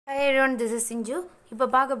everyone, this is Sinju. இப்போ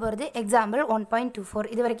பார்க்க போகிறது example 1.24.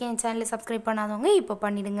 இது வரைக்கும் என் சேனலை சப்ஸ்கிரைப் பண்ணாதவங்க இப்போ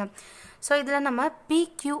பண்ணிடுங்க. ஸோ இதில் நம்ம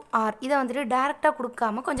PQR இதை வந்துட்டு டேரெக்டாக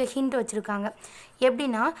கொடுக்காம கொஞ்சம் ஹிண்ட் வச்சுருக்காங்க.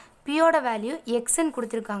 எப்படின்னா பியோட வேல்யூ எக்ஸ்ன்னு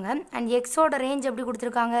கொடுத்துருக்காங்க அண்ட் எக்ஸோட ரேஞ்ச் எப்படி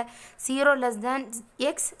கொடுத்துருக்காங்க 0 less than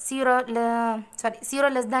x 0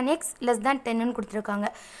 less than x less than 10ன்னு கொடுத்துருக்காங்க.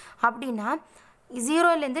 அப்படின்னா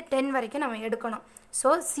 0லேருந்து 10 வரைக்கும் நம்ம எடுக்கணும். ஸோ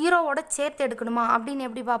 0வோட சேர்த்து எடுக்கணுமா அப்படின்னு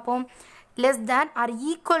எப்படி பார்ப்போம், less than or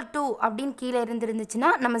equal to அப்படின்னு கீழே இருந்துச்சுன்னா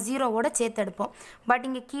நம்ம 0வோட சேர்த்து எடுப்போம். பட்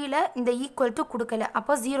இங்கே கீழே இந்த ஈக்குவல் டு கொடுக்கல,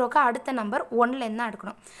 அப்போ 0க்கு அடுத்த நம்பர் 1லேருந்து தான்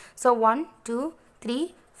எடுக்கணும். ஸோ 1 2 3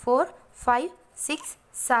 4 5 6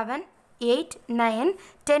 7 8 9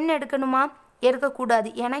 10 எடுக்கணுமா, எடுக்கக்கூடாது.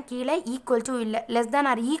 ஏன்னா கீழே ஈக்குவல் டு இல்லை. Less than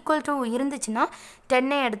or equal to இருந்துச்சுன்னா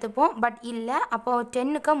 10 எடுத்துப்போம். பட் இல்லை, அப்போ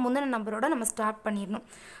 10க்கு முந்தின நம்பரோட நம்ம ஸ்டார்ட் பண்ணிடணும்.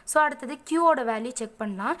 ஸோ அடுத்தது க்யூவோட வேல்யூ செக்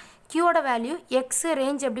பண்ணலாம். க்யூவோட வேல்யூ எக்ஸ்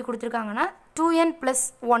ரேஞ்ச் எப்படி கொடுத்துருக்காங்கன்னா 2n +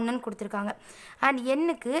 1ன்னு கொடுத்துருக்காங்க. அண்ட்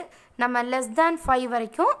எண்ணுக்கு நம்ம லெஸ் தேன் 5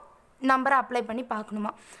 வரைக்கும் நம்பரை அப்ளை பண்ணி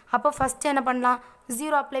பார்க்கணுமா. அப்போ ஃபஸ்ட்டு என்ன பண்ணலாம்,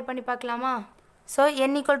 0 அப்ளை பண்ணி பார்க்கலாமா. ஸோ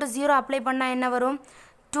n = 0 அப்ளை பண்ணால் என்ன வரும்,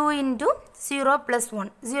 2 × 0 + 1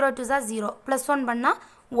 0 2 0 +1 பண்ணால்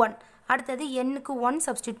 1. அடுத்தது எண்ணுக்கு 1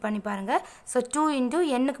 சப்ஸ்டியூட் பண்ணி பாருங்கள். ஸோ 2 ×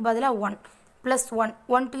 எண்ணுக்கு பதிலாக 1 + 1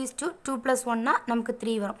 1 2 is 2 2 + 1னா நமக்கு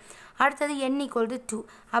 3 வரும். அடுத்தது n = 2,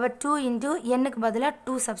 அப்போ 2 × எண்ணுக்கு பதிலாக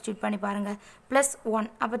 2 சப்ஸ்டியூட் பண்ணி பாருங்கள் +1,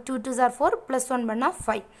 அப்போ 2 2 4 +1 பண்ணால்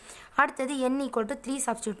 5. அடுத்தது n = 3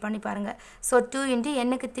 சப்ஸ்டியூட் பண்ணி பாருங்கள். ஸோ 2 ×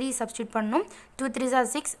 எண்ணுக்கு 3 சப்ஸ்டியூட் பண்ணணும். 2 3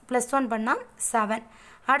 6 +1 பண்ணால் 7.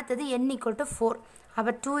 அடுத்தது n = 4,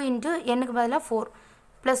 அப்போ 2 × எண்ணுக்கு பதிலாக 4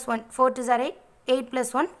 +1 4 2 8 8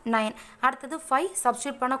 + 1 9. அடுத்தது 5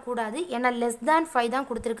 சப்ஸ்டியூட் பண்ணக்கூடாது, ஏன்னா லெஸ் தேன் 5 தான்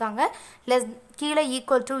கொடுத்துருக்காங்க. கீழே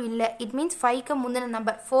ஈக்குவல் டு இல்லை. இட் மீன்ஸ் 5க்கு முந்தின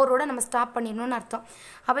நம்பர் 4ஓட நம்ம ஸ்டாப் பண்ணிடணும்னு அர்த்தம்.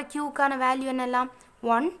 அப்போ க்யூக்கான வேல்யூ என்னெல்லாம்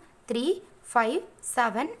 1 3 5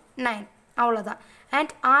 7 9 அவ்வளோதான்.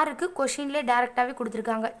 அண்ட் ஆருக்கு கொஷின்லேயே டேரெக்டாகவே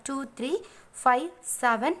கொடுத்துருக்காங்க 2 3 5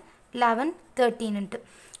 7 11 13ன்ட்டு.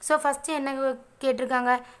 ஸோ ஃபஸ்ட்டு என்ன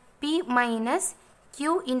கேட்டிருக்காங்க, P -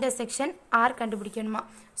 Q intersection R கண்டுபிடிக்கணுமா.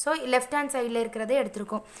 So left hand சைடில் இருக்கிறதே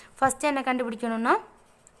எடுத்திருக்கோம். ஃபஸ்ட்டு என்ன கண்டுபிடிக்கணும்னா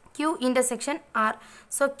Q intersection R.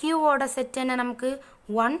 So Qவோட set என்ன நமக்கு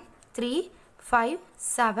 1 3 5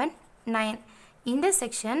 7 9.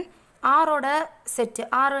 இன்டர்செக்ஷன் Rோட செட்டு,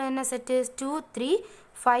 R என்ன செட்டு 2 3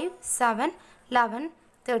 5 7 11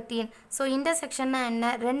 13. ஸோ இன்டர்செக்ஷன்னா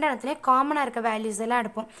என்ன, ரெண்டு இடத்துலையும் காமனாக இருக்க வேல்யூஸ் எல்லாம்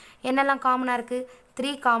எடுப்போம். என்னெல்லாம் காமனாக இருக்குது,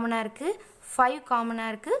 3 காமனாக இருக்குது, 5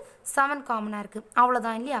 காமனாக இருக்குது, 7 காமனாக இருக்குது,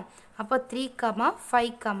 அவ்வளோதான் இல்லையா. அப்போ 3,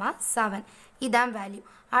 5, 7 இதான் வேல்யூ.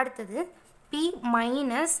 அடுத்தது P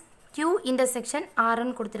 - Q இன்டர்செக்ஷன்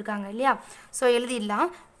Rன்னு கொடுத்துருக்காங்க இல்லையா. ஸோ எழுதிடலாம்.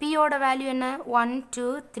 Pயோட வேல்யூ என்ன 1 2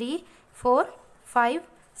 3 4 5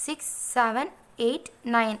 6 7 8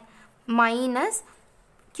 9 மைனஸ்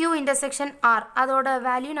Q இன்டர்செக்ஷன் R, அதோட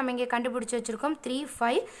வேல்யூ நம்ம இங்கே கண்டுபிடிச்சி வச்சுருக்கோம் 3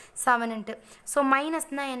 5 7ன்ட்டு. ஸோ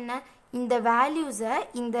மைனஸ்னால் என்ன, இந்த வேல்யூஸை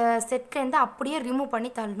இந்த செட்லேருந்து அப்படியே ரிமூவ் பண்ணி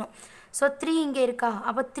தள்ளணும். ஸோ 3 இங்கே இருக்கா,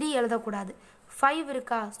 அப்போ 3 எழுதக்கூடாது. 5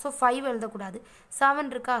 இருக்கா, ஸோ 5 எழுதக்கூடாது.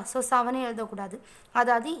 7 இருக்கா, ஸோ 7 எழுதக்கூடாது.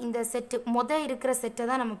 அதாவது இந்த செட்டு இருக்கிற செட்டை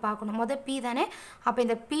தான் நம்ம பார்க்கணும். P தானே, அப்போ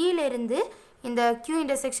இந்த Pயிலேருந்து இந்த Q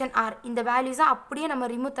இன்டர்செக்ஷன் R இந்த வேல்யூஸை அப்படியே நம்ம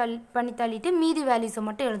ரிமூவ் பண்ணி தள்ளிட்டு மீதி வேல்யூஸை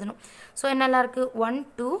மட்டும் எழுதணும். ஸோ என்னெல்லாம் இருக்குது 1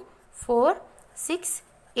 2 4 6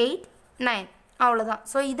 8 9 அவ்வளோதான்.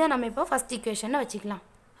 ஸோ இதை நம்ம இப்போ ஃபஸ்ட் ஈக்குவேஷனை வச்சுக்கலாம்.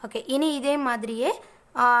 ஓகே, இனி இதே மாதிரியே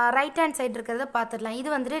ரைட் ஹேண்ட் சைடு இருக்கிறத பார்த்துடலாம். இது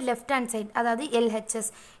வந்துட்டு லெஃப்ட் ஹேண்ட் சைடு, அதாவது LHS.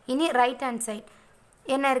 இனி ரைட் ஹேண்ட் சைடு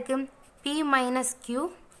என்ன இருக்குது, P - Q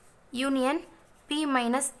union P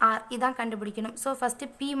 - R இதான் கண்டுபிடிக்கணும். ஸோ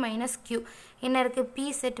ஃபஸ்ட்டு P - Q என்ன இருக்குது,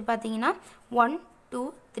 P செட்டு பார்த்தீங்கன்னா 1 2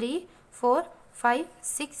 3 4 5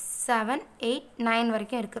 6 7 8 9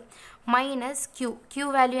 வரைக்கும் இருக்குது. மைனஸ்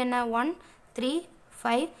Q வேல்யூ என்ன 1 3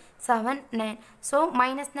 5 7 9. ஸோ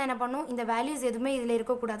மைனஸ்னால் என்ன பண்ணும், இந்த வேல்யூஸ் எதுவுமே இதில்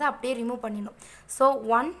இருக்கக்கூடாது, அப்படியே ரிமூவ் பண்ணிடணும். ஸோ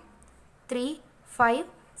 1 3 5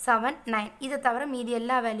 7 9 இதை தவிர மீதி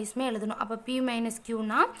எல்லா வேல்யூஸுமே எழுதணும். அப்போ P -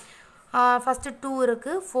 Qனா ஃபஸ்ட்டு 2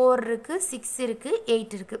 இருக்குது, 4 இருக்குது, 6 இருக்குது,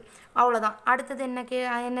 8 இருக்குது, அவ்வளோதான். அடுத்தது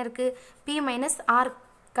என்ன இருக்குது, P - R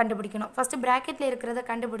கண்டுபிடிக்கணும். ஃபஸ்ட்டு ப்ராக்கெட்டில் இருக்கிறத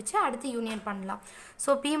கண்டுபிடிச்சி அடுத்து யூனியன் பண்ணலாம். ஸோ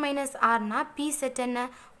P - Rனா P செட் என்ன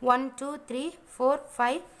 1 2 3 4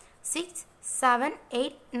 5 6 7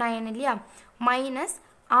 8 9 இல்லையா. மைனஸ்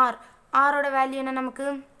ஆரோட வேல்யூ என்ன நமக்கு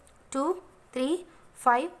 2 3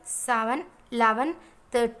 5 7 11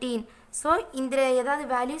 13. ஸோ இந்த ஏதாவது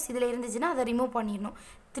வேல்யூஸ் இதில் இருந்துச்சுன்னா அதை ரிமூவ் பண்ணிடணும்.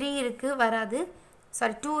 3 இருக்குது வராது,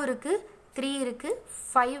 2 இருக்குது, 3 இருக்குது,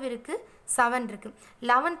 5 இருக்குது, 7 இருக்குது,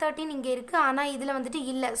 11 13 இங்கே இருக்குது. ஆனால் இதில் வந்துட்டு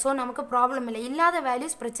இல்லை. ஸோ நமக்கு ப்ராப்ளம் இல்லை, இல்லாத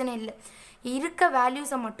வேல்யூஸ் பிரச்சனை இல்லை. இருக்க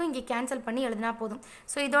வேல்யூஸை மட்டும் இங்கே கேன்சல் பண்ணி எழுதினா போதும்.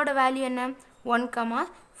 ஸோ இதோட வேல்யூ என்ன 1,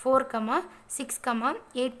 4, 6,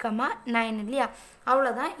 8, 9 இல்லையா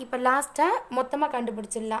அவ்வளோதான். இப்போ லாஸ்ட்டாக மொத்தமாக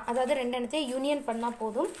கண்டுபிடிச்சிடலாம். அதாவது ரெண்டு எண்ணத்தையும் யூனியன் பண்ணால்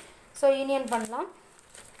போதும். ஸோ யூனியன் பண்ணலாம்.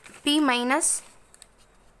 P minus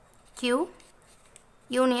Q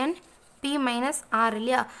union P minus R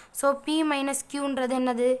இல்லையா. ஸோ P மைனஸ் Qன்றது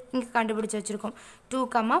என்னது இங்கே கண்டுபிடிச்சி வச்சுருக்கோம். 2,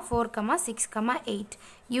 4, 6, 8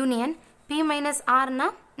 யூனியன் P மைனஸ் Rனா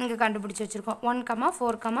இங்கே கண்டுபிடிச்சி வச்சுருக்கோம். 1,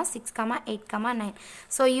 4, 6, 8, 9.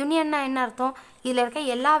 ஸோ யூனியன்னா என்ன அர்த்தம்? இதில் இருக்க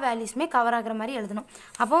எல்லா வேல்யூஸுமே கவர் ஆகிற மாதிரி எழுதணும்.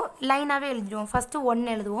 அப்போது லைனாகவே எழுதிடுவோம். ஃபஸ்ட்டு 1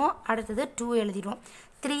 எழுதுவோம், அடுத்தது 2 எழுதிடுவோம்.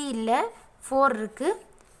 3 இல்லை 4 இருக்குது.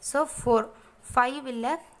 ஸோ 4. 5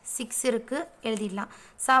 இல்லை 6 இருக்குது எழுதிடலாம்.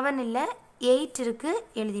 7 இல்லை 8 இருக்குது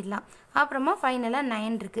எழுதிடலாம். அப்புறமா ஃபைனலாக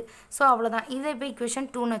 9 இருக்குது. ஸோ அவ்வளோதான். இதை இப்போ equation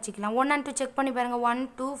 2ன்னு வச்சுக்கலாம். 1 and 2 செக் பண்ணி பாருங்கள். 1,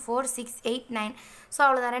 2, 4, 6, 8, 9. ஸோ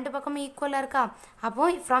அவ்வளோதான். ரெண்டு பக்கமும் ஈக்குவலாக இருக்கா?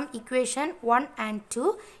 அப்போது from equation 1 and 2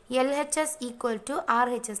 LHS equal to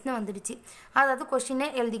RHSன்னு வந்துடுச்சு. அதாவது கொஸ்டினே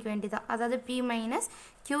எழுதிக்க வேண்டியதான். அதாவது P minus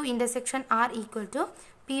Q intersection R equal to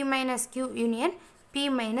P minus Q union P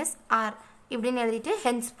minus R இப்படின்னு எழுதிட்டு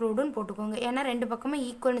ஹென்ஸ் ப்ரூவ்டுன்னு போட்டுக்கோங்க. ஏன்னா ரெண்டு பக்கமும்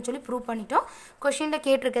ஈக்குவல்னு சொல்லி ப்ரூவ் பண்ணிட்டோம். கொஷினில்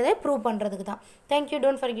கேட்டிருக்கதே ப்ரூவ் பண்ணுறதுக்கு தான். Thank you.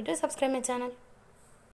 Don't forget to subscribe my channel.